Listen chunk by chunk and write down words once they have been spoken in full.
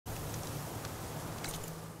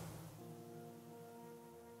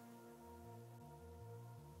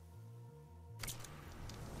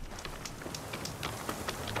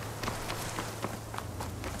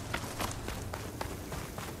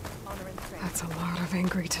That's a lot of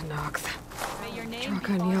angry Tanakh. May your name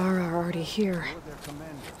Draka and Yara are already here. You're their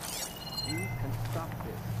commander. You can stop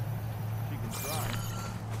this. She can try.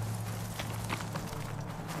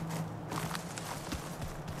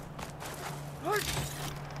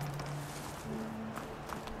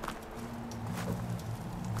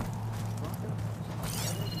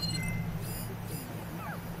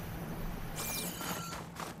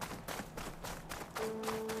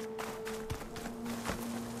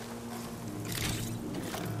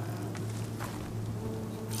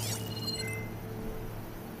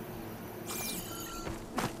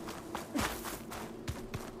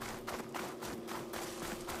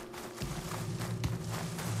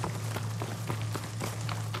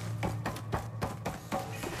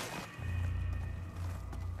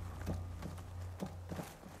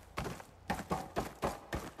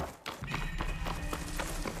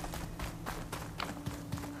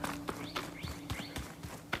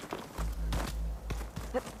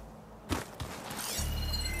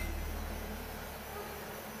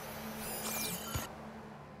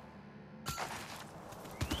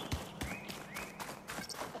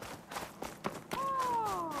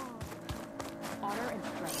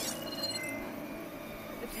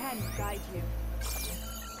 Guide you.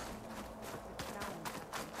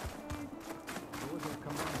 You're their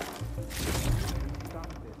commander. You can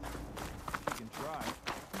stop this. She can try.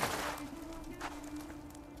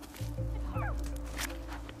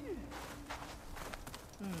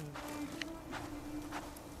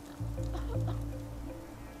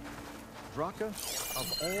 Draka, of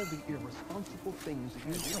all the irresponsible things that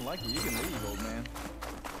If you don't like it, you can leave, old man.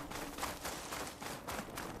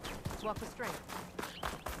 Swap the strength.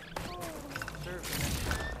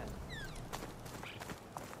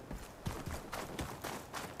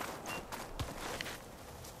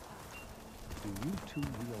 Do you two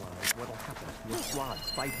realize what'll happen if your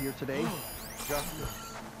squads fight here today?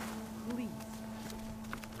 Justice. Please.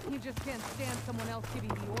 You just can't stand someone else giving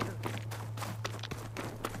the order.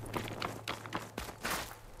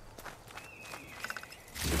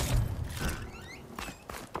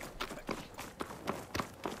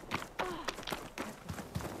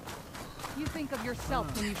 You think of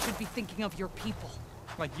yourself when you should be thinking of your people.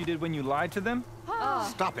 Like you did when you lied to them?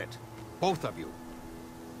 Stop it. Both of you.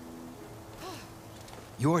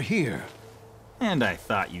 You're here. And I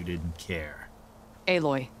thought you didn't care.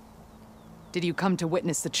 Aloy, did you come to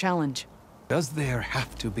witness the challenge? Does there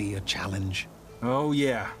have to be a challenge? Oh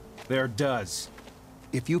yeah, there does.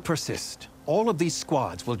 If you persist, all of these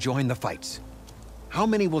squads will join the fights. How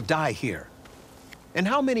many will die here? And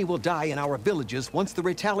how many will die in our villages once the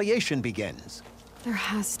retaliation begins? There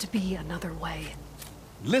has to be another way.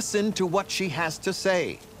 Listen to what she has to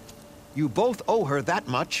say. You both owe her that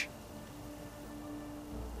much.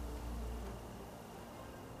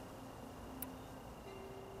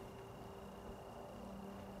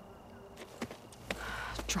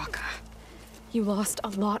 Draka, you lost a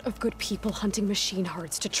lot of good people hunting machine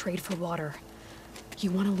hearts to trade for water.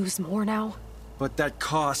 You want to lose more now? But that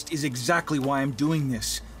cost is exactly why I'm doing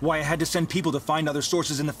this. Why I had to send people to find other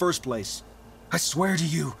sources in the first place. I swear to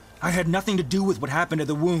you, I had nothing to do with what happened to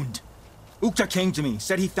the wound. Ukta came to me,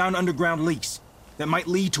 said he found underground leaks that might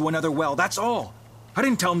lead to another well, that's all. I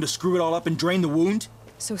didn't tell him to screw it all up and drain the wound.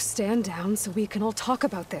 So stand down so we can all talk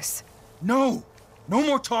about this. No! No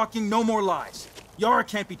more talking, no more lies. Yara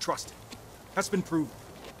can't be trusted. That's been proven.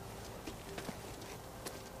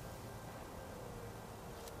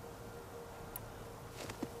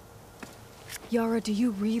 Yara, do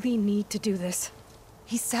you really need to do this?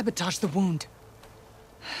 He sabotaged the wound.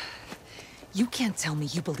 You can't tell me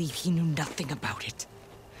you believe he knew nothing about it.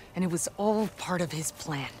 And it was all part of his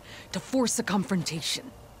plan, to force a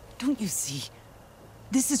confrontation. Don't you see?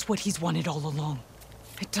 This is what he's wanted all along.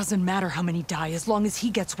 It doesn't matter how many die as long as he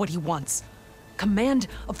gets what he wants. Command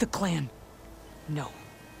of the clan. No.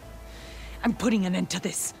 I'm putting an end to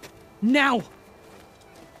this. Now!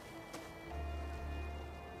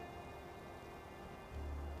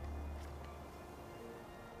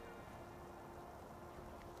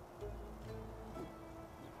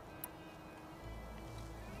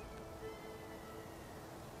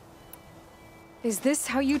 Is this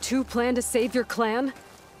how you two plan to save your clan?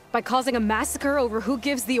 By causing a massacre over who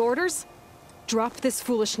gives the orders? Drop this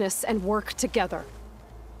foolishness and work together.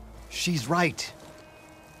 She's right.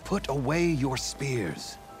 Put away your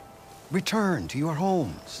spears. Return to your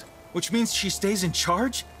homes. Which means she stays in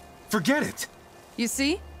charge? Forget it. You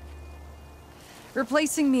see?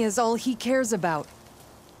 Replacing me is all he cares about.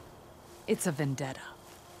 It's a vendetta.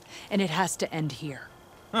 And it has to end here.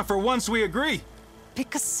 For once we agree.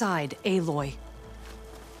 Pick a side, Aloy.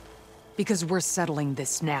 Because we're settling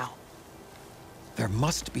this now. There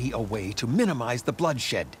must be a way to minimize the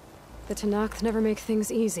bloodshed. The Tenakth never make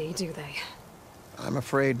things easy, do they? I'm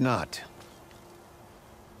afraid not.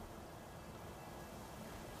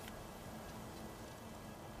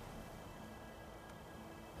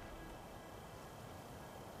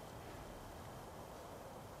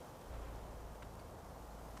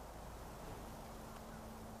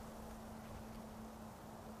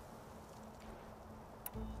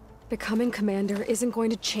 Becoming commander isn't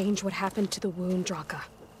going to change what happened to the wound, Draka.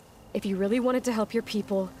 If you really wanted to help your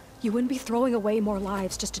people, you wouldn't be throwing away more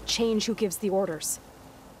lives just to change who gives the orders.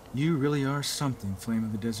 You really are something, Flame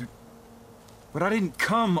of the Desert. But I didn't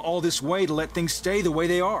come all this way to let things stay the way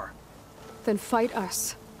they are. Then fight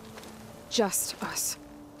us. Just us.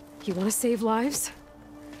 You want to save lives?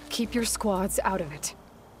 Keep your squads out of it.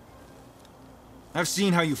 I've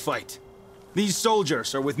seen how you fight. These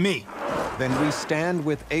soldiers are with me. Then we stand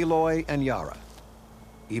with Aloy and Yara.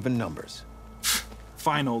 Even numbers.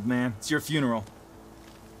 Fine, old man. It's your funeral.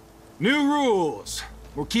 New rules.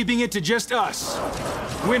 We're keeping it to just us.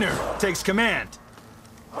 Winner takes command.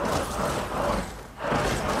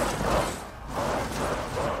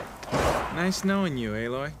 Nice knowing you,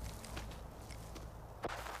 Aloy.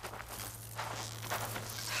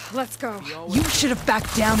 Let's go. You should have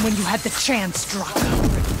backed down when you had the chance,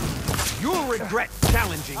 Draka. You'll regret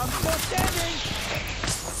challenging me. Still standing!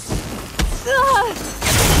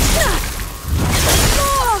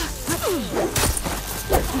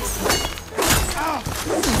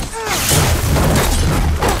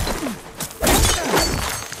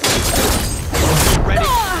 Ready?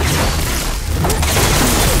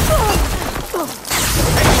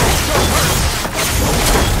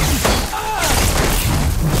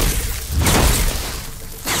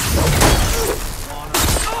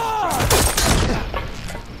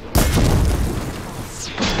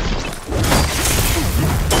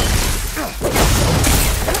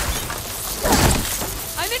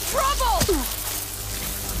 I'm in trouble!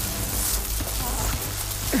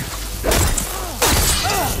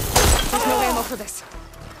 There's no ammo for this.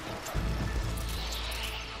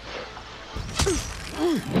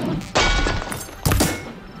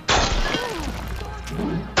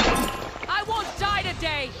 I won't die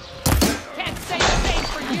today! Can't say the same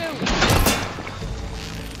for you!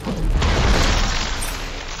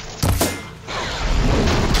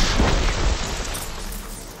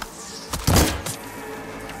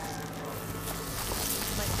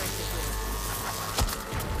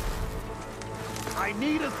 I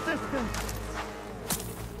need assistance!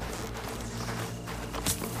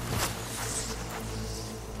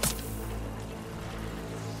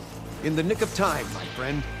 In the nick of time, my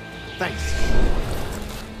friend. Thanks.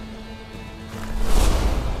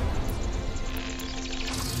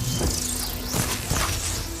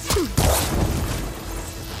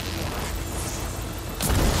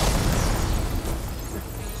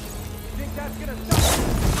 Think that's gonna stop?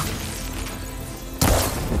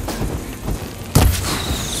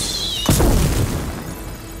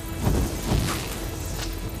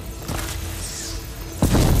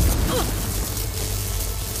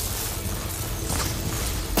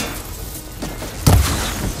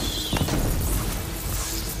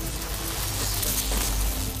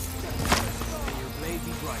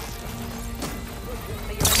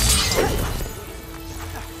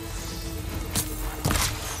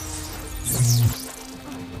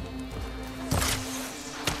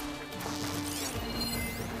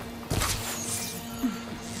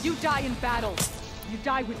 You die in battle. You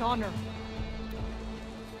die with honor.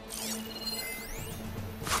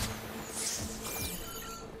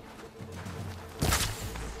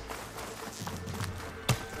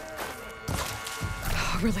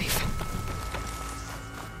 Relief.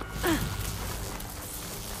 A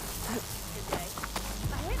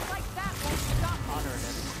hit like that won't stop me.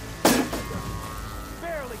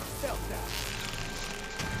 Barely felt that.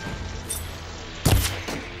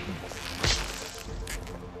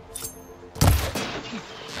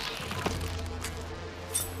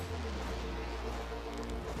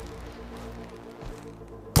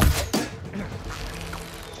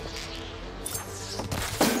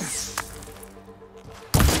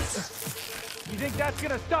 You think that's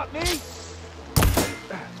gonna stop me?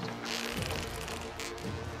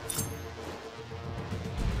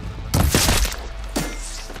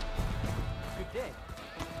 Good day.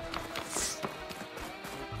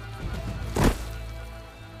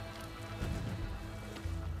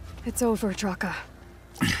 It's over, Draka.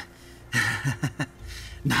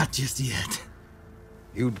 Not just yet.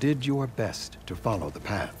 You did your best to follow the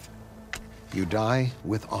path. You die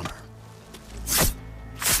with honor.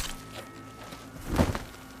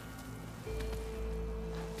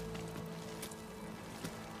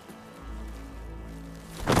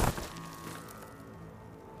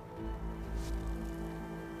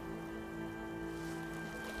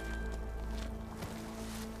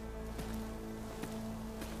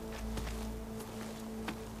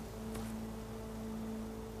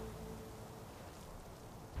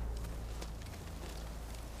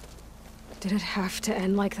 Did it have to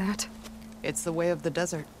end like that? It's the way of the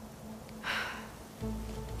desert.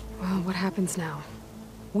 Well, what happens now?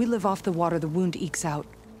 We live off the water the wound ekes out,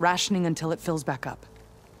 rationing until it fills back up.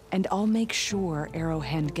 And I'll make sure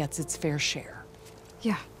Arrowhand gets its fair share.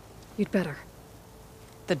 Yeah, you'd better.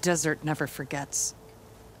 The desert never forgets.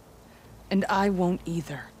 And I won't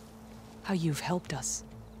either. How you've helped us,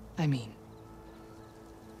 I mean.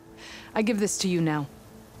 I give this to you now,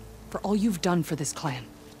 for all you've done for this clan.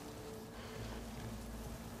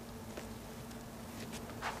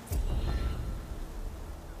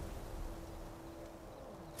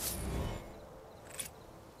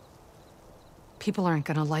 People aren't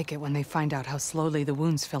gonna like it when they find out how slowly the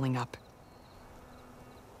wound's filling up.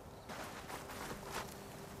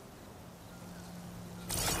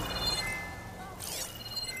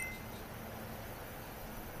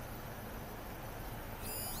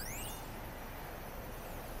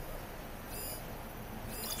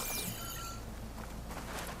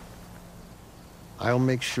 I'll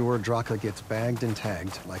make sure Draka gets bagged and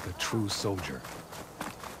tagged like a true soldier.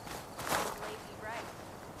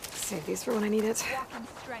 Save these for when I need it. Walking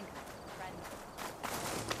strength, friend.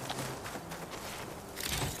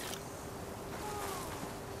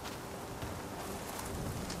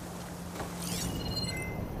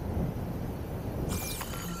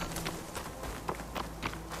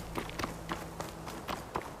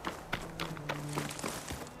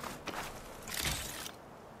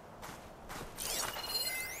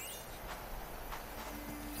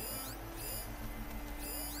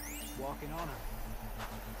 Walk in honor.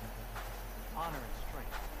 Honor and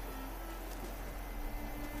strength.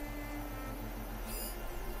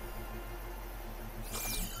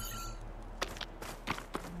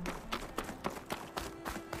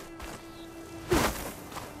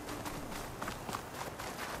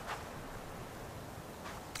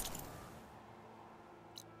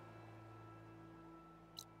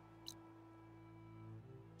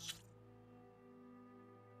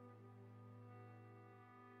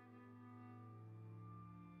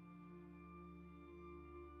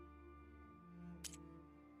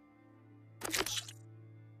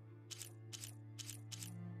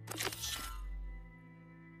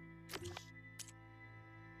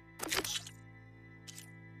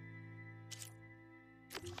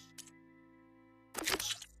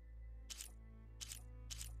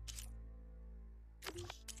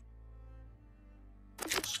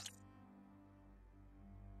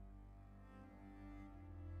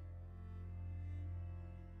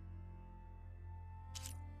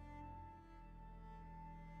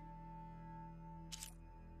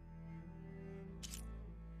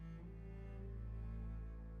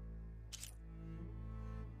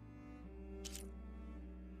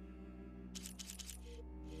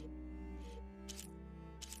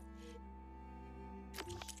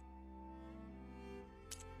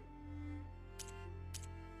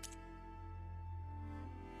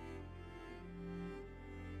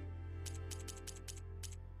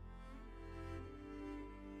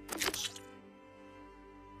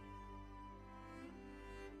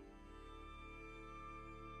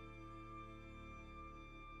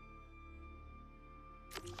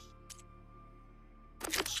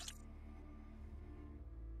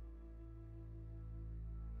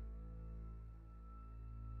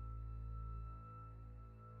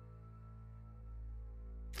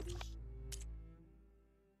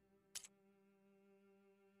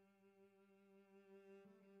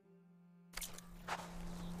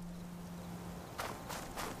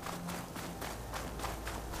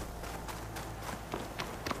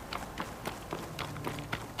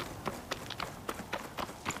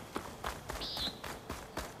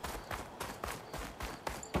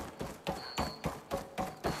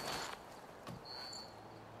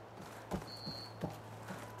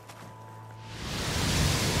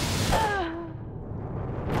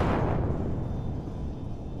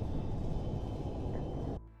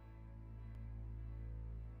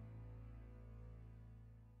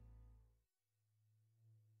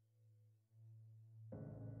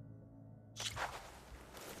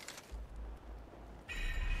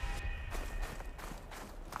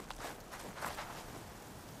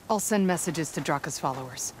 I'll send messages to Draka's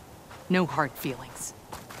followers. No hard feelings.